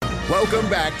Welcome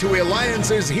back to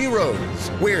Alliance's Heroes,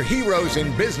 where heroes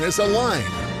in business align.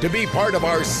 To be part of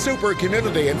our super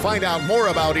community and find out more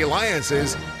about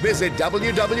Alliances, visit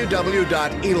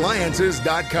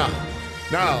www.alliances.com.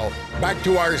 Now, back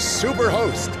to our super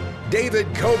host, David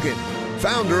Kogan,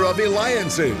 founder of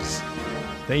Alliances.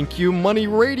 Thank you, Money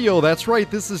Radio. That's right.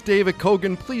 This is David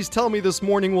Kogan. Please tell me this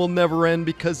morning will never end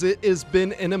because it has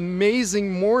been an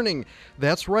amazing morning.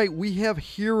 That's right. We have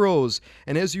heroes.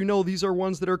 And as you know, these are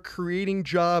ones that are creating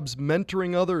jobs,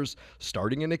 mentoring others,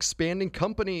 starting and expanding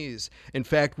companies. In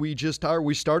fact, we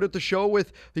started the show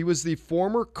with, he was the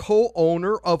former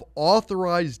co-owner of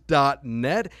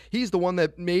Authorize.net. He's the one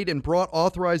that made and brought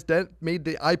Authorize.net, made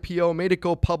the IPO, made it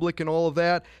go public and all of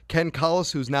that. Ken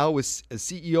Collis, who's now a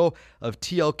CEO of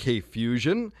TLK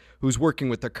Fusion, who's working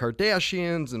with the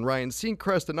Kardashians and Ryan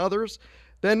Seacrest and others.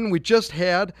 Then we just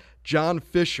had John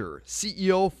Fisher,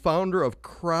 CEO, founder of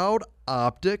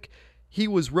CrowdOptic. He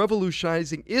is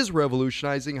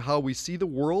revolutionizing how we see the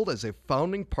world as a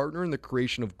founding partner in the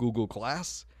creation of Google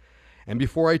Glass. And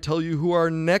before I tell you who our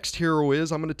next hero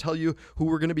is, I'm going to tell you who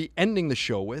we're going to be ending the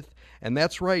show with. And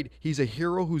that's right, he's a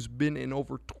hero who's been in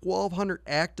over 1,200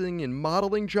 acting and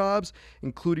modeling jobs,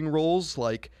 including roles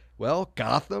like, well,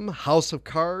 Gotham, House of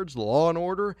Cards, Law and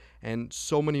Order, and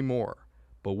so many more.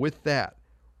 But with that,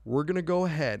 we're going to go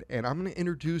ahead and I'm going to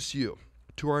introduce you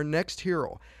to our next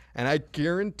hero. And I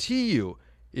guarantee you,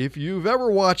 if you've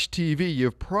ever watched TV,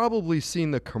 you've probably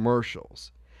seen the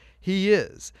commercials. He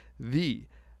is the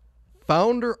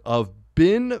founder of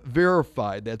Been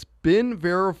Verified. That's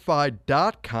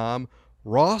BeenVerified.com.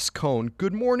 Ross Cohn.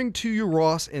 Good morning to you,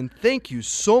 Ross, and thank you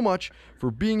so much for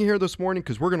being here this morning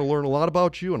because we're going to learn a lot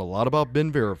about you and a lot about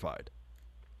Been Verified.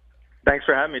 Thanks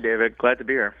for having me, David. Glad to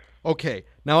be here. Okay,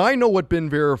 now I know what Been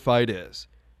Verified is,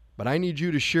 but I need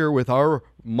you to share with our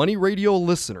Money Radio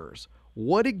listeners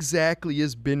what exactly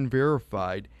is Been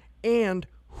Verified and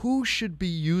who should be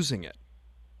using it.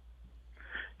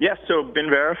 Yes, so Been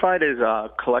Verified is a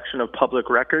collection of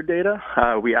public record data.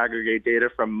 We aggregate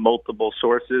data from multiple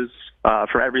sources,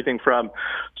 for everything from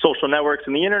social networks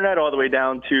and the internet all the way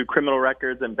down to criminal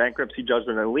records and bankruptcy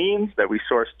judgment and liens that we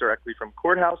source directly from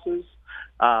courthouses.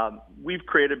 We've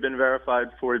created Been Verified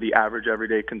for the average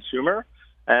everyday consumer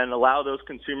and allow those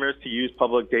consumers to use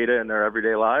public data in their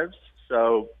everyday lives.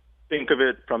 So think of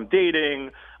it from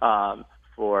dating,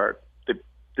 for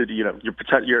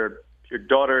your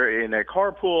daughter in a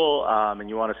carpool, and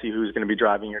you want to see who's going to be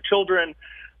driving your children.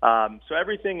 So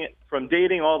everything from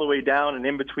dating all the way down and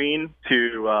in between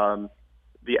to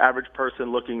the average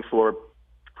person looking for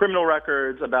criminal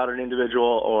records about an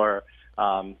individual or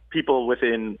people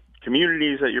within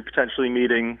communities that you're potentially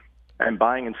meeting and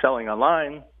buying and selling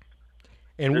online.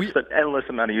 And there's an endless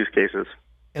amount of use cases.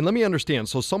 And let me understand.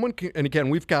 So someone can, and again,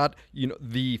 we've got,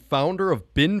 the founder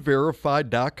of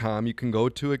BeenVerified.com. You can go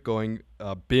to it going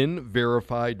Been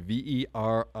Verified,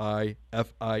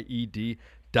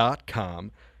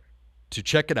 VERIFIED.com to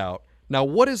check it out. Now,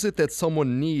 what is it that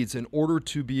someone needs in order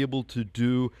to be able to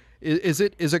do? Is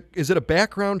it a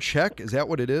background check? Is that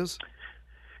what it is?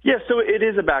 Yeah, so it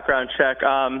is a background check,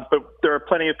 but there are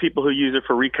plenty of people who use it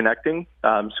for reconnecting.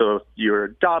 So if you're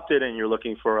adopted and you're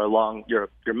looking for your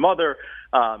mother,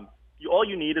 all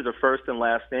you need is a first and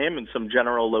last name and some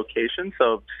general location,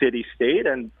 so city, state,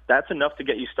 and that's enough to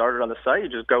get you started on the site. You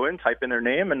just go in, type in their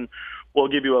name, and we'll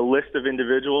give you a list of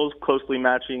individuals closely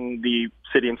matching the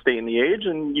city and state and the age,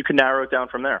 and you can narrow it down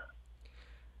from there.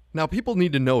 Now, people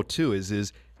need to know, too,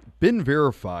 is Been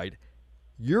Verified.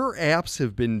 Your apps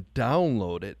have been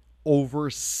downloaded over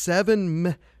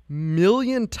 7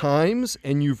 million times,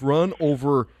 and you've run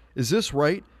over, is this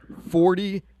right,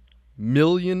 40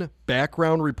 million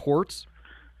background reports?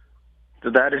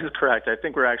 That is correct. I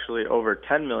think we're actually over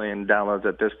 10 million downloads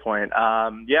at this point.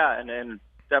 And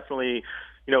definitely,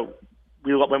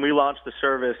 when we launched the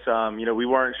service, we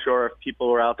weren't sure if people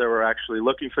were out there were actually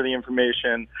looking for the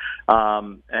information,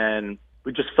 and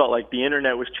we just felt like the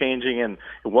internet was changing and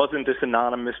it wasn't this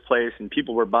anonymous place and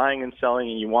people were buying and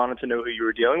selling and you wanted to know who you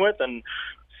were dealing with. And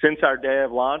since our day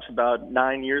of launch about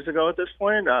 9 years ago at this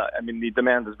point, the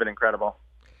demand has been incredible.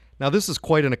 Now, this is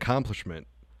quite an accomplishment.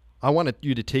 I wanted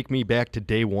you to take me back to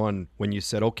day one when you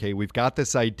said, okay, we've got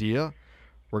this idea.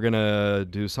 We're going to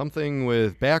do something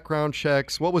with background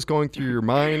checks. What was going through your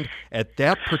mind at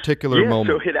that particular moment?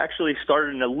 So it actually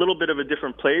started in a little bit of a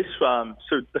different place. So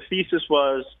the thesis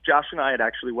was Josh and I had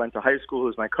actually went to high school. He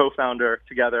was my co-founder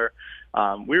together.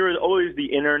 We were always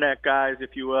the internet guys,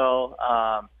 if you will.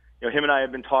 Him and I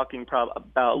had been talking about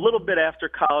a little bit after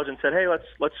college and said, hey,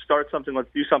 let's start something.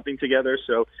 Let's do something together.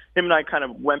 So him and I kind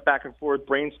of went back and forth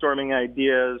brainstorming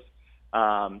ideas.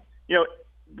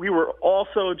 we were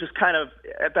also just kind of,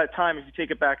 at that time, if you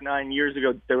take it back 9 years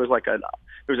ago, there was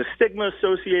a stigma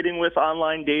associating with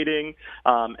online dating,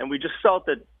 and we just felt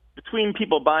that between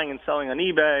people buying and selling on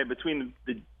eBay, between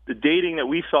the dating that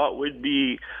we thought would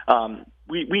be,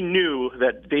 we knew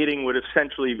that dating would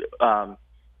essentially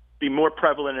be more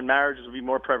prevalent, and marriages would be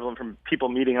more prevalent from people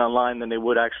meeting online than they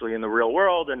would actually in the real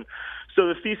world. And so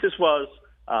the thesis was,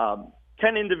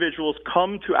 can individuals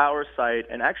come to our site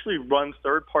and actually run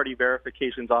third-party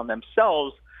verifications on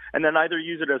themselves, and then either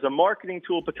use it as a marketing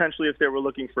tool potentially if they were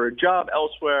looking for a job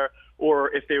elsewhere, or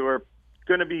if they were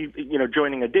going to be,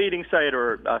 joining a dating site,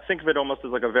 or think of it almost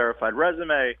as like a verified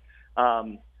resume.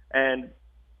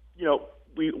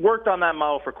 We worked on that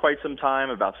model for quite some time,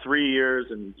 about 3 years,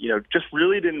 and just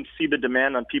really didn't see the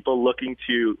demand on people looking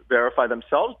to verify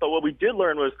themselves. But what we did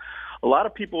learn was a lot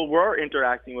of people were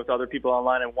interacting with other people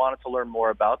online and wanted to learn more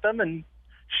about them, and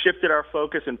shifted our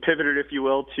focus and pivoted, if you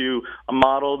will, to a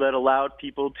model that allowed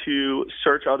people to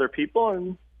search other people,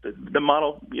 and the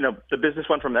model, the business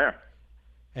went from there.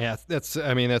 Yeah,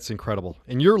 that's incredible.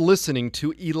 And you're listening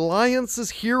to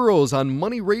Eliance's Heroes on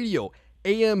Money Radio,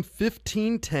 AM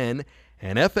 1510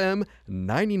 and FM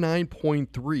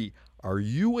 99.3. Are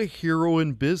you a hero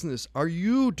in business? Are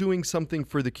you doing something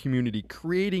for the community,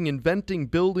 creating, inventing,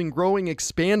 building, growing,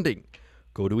 expanding?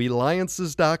 Go to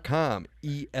Eliances.com,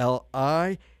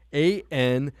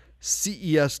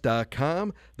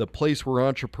 ELIANCES.com, the place where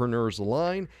entrepreneurs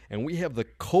align. And we have the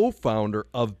co-founder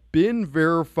of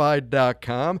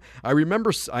BeenVerified.com. I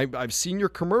remember I've seen your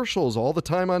commercials all the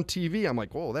time on TV. I'm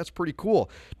like, whoa, that's pretty cool.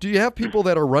 Do you have people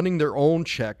that are running their own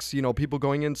checks? People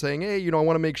going in saying, hey, I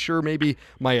want to make sure maybe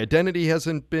my identity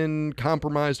hasn't been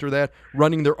compromised or that,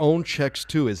 running their own checks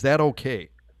too. Is that okay?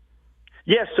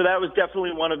 Yes, so that was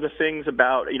definitely one of the things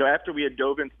about, after we had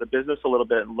dove into the business a little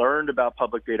bit and learned about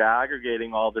public data,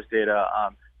 aggregating all this data,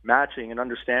 matching and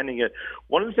understanding it,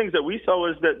 one of the things that we saw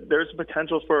was that there's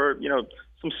potential for,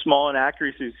 some small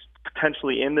inaccuracies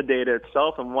potentially in the data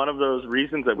itself. And one of those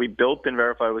reasons that we built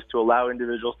BeenVerified was to allow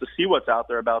individuals to see what's out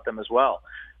there about them as well.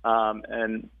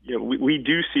 We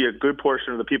do see a good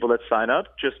portion of the people that sign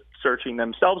up just searching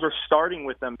themselves or starting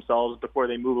with themselves before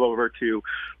they move over to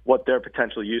what their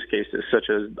potential use case is, such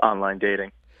as online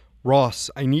dating.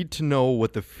 Ross, I need to know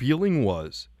what the feeling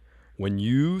was when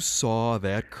you saw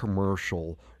that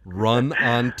commercial run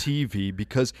on TV,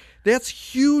 because that's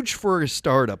huge for a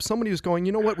startup. Somebody who's going,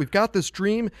 you know what, we've got this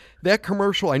dream. That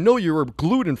commercial, I know you were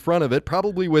glued in front of it,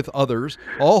 probably with others,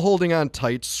 all holding on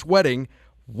tight, sweating.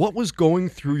 What was going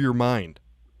through your mind?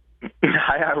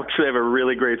 I actually have a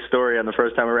really great story on the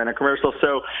first time we ran a commercial.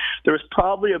 So there was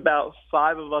probably about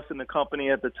 5 of us in the company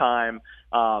at the time.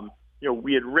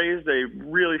 We had raised a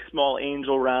really small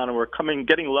angel round, and we're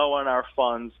getting low on our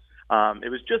funds. It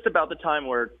was just about the time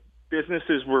where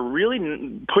businesses were really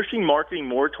pushing marketing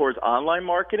more towards online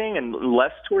marketing and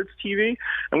less towards TV.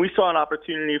 And we saw an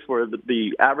opportunity for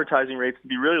the advertising rates to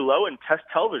be really low and test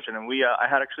television. And I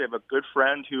actually have a good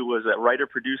friend who was a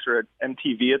writer-producer at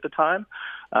MTV at the time,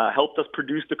 helped us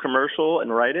produce the commercial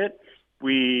and write it.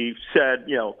 We said,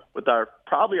 with our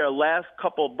last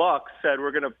couple bucks, said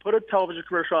we're going to put a television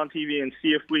commercial on TV and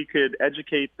see if we could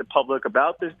educate the public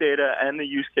about this data and the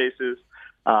use cases.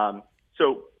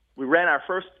 So we ran our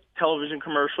first television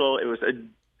commercial.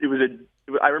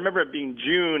 I remember it being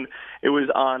June. It was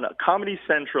on Comedy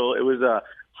Central. It was a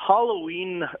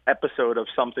Halloween episode of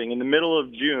something in the middle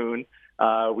of June.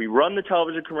 We run the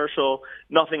television commercial.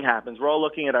 Nothing happens. We're all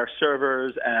looking at our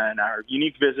servers and our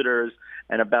unique visitors,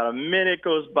 and about a minute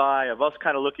goes by of us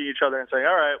kind of looking at each other and saying,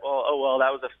 all right, well,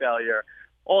 that was a failure.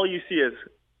 All you see is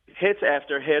hits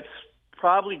after hits,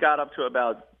 probably got up to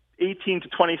about 18 to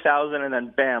 20,000, and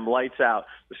then bam, lights out.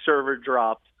 The server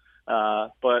dropped.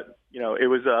 But it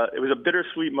was a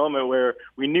bittersweet moment where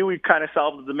we knew we kind of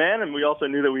solved the demand, and we also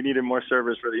knew that we needed more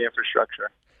servers for the infrastructure.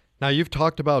 Now, you've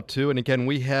talked about, too, and again,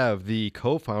 we have the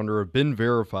co-founder of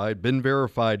BeenVerified,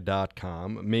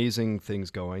 BeenVerified.com, amazing things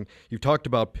going. You've talked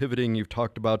about pivoting. You've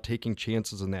talked about taking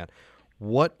chances in that.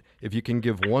 What, if you can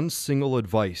give one single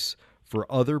advice for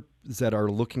others that are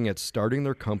looking at starting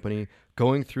their company,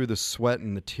 going through the sweat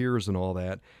and the tears and all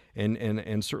that,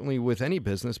 and certainly with any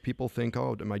business, people think,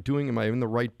 am I in the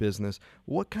right business?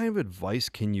 What kind of advice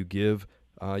can you give?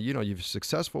 You're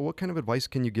successful. What kind of advice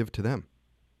can you give to them?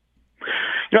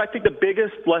 I think the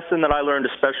biggest lesson that I learned,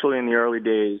 especially in the early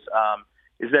days,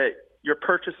 is that your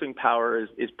purchasing power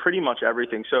is pretty much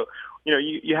everything. So,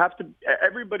 you have to.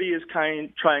 Everybody is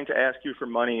trying to ask you for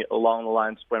money along the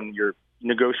lines when you're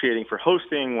negotiating for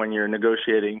hosting, when you're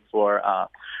negotiating for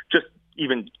just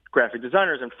even graphic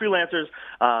designers and freelancers.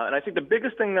 And I think the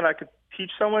biggest thing that I could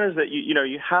teach someone is that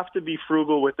you have to be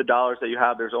frugal with the dollars that you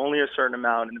have. There's only a certain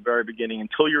amount in the very beginning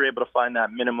until you're able to find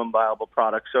that minimum viable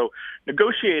product. So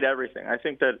negotiate everything. I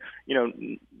think that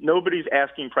nobody's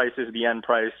asking price is the end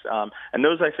price. And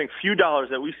those, I think, few dollars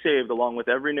that we saved along with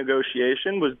every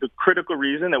negotiation was the critical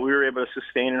reason that we were able to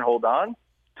sustain and hold on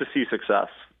to see success.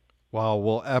 Wow,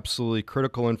 well, absolutely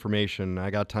critical information. I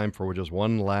got time for just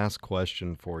one last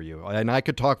question for you. And I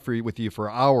could talk with you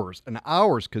for hours and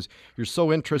hours because you're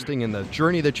so interesting in the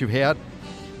journey that you've had.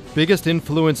 Biggest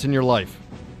influence in your life?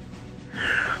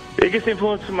 Biggest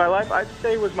influence in my life, I'd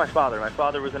say, was my father. My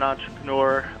father was an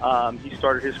entrepreneur. He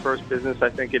started his first business, I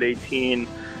think, at 18.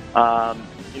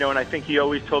 And I think he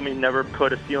always told me never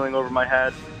put a ceiling over my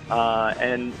head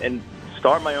and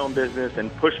start my own business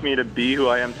and push me to be who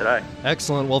I am today.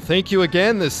 Excellent. Well, thank you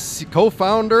again, this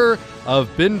co-founder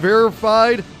of Been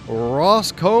Verified,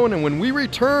 Ross Cohn. And when we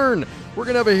return, we're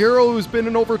going to have a hero who's been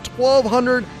in over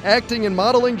 1,200 acting and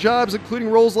modeling jobs, including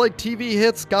roles like TV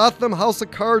hits, Gotham, House of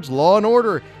Cards, Law &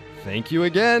 Order. Thank you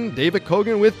again, David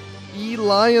Kogan with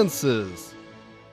eLiances.